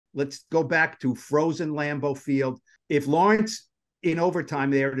let's go back to frozen Lambeau Field. If Lawrence in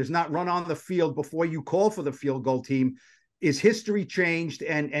overtime there does not run on the field before you call for the field goal team, is history changed,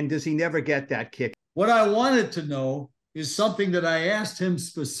 and does he never get that kick? What I wanted to know is something that I asked him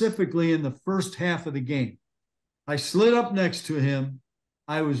specifically in the first half of the game. I slid up next to him.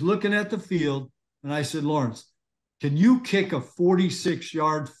 I was looking at the field, and I said, Lawrence, can you kick a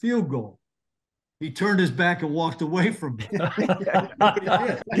 46-yard field goal? He turned his back and walked away from me.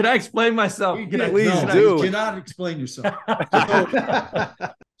 Can I explain myself? Please do. You cannot explain yourself.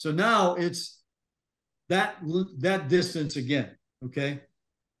 So now it's that distance again, okay?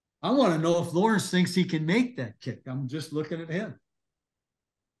 I want to know if Lawrence thinks he can make that kick. I'm just looking at him.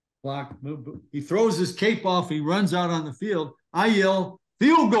 Block, move. He throws his cape off. He runs out on the field. I yell,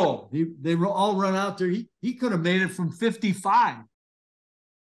 field goal. They all run out there. He could have made it from 55.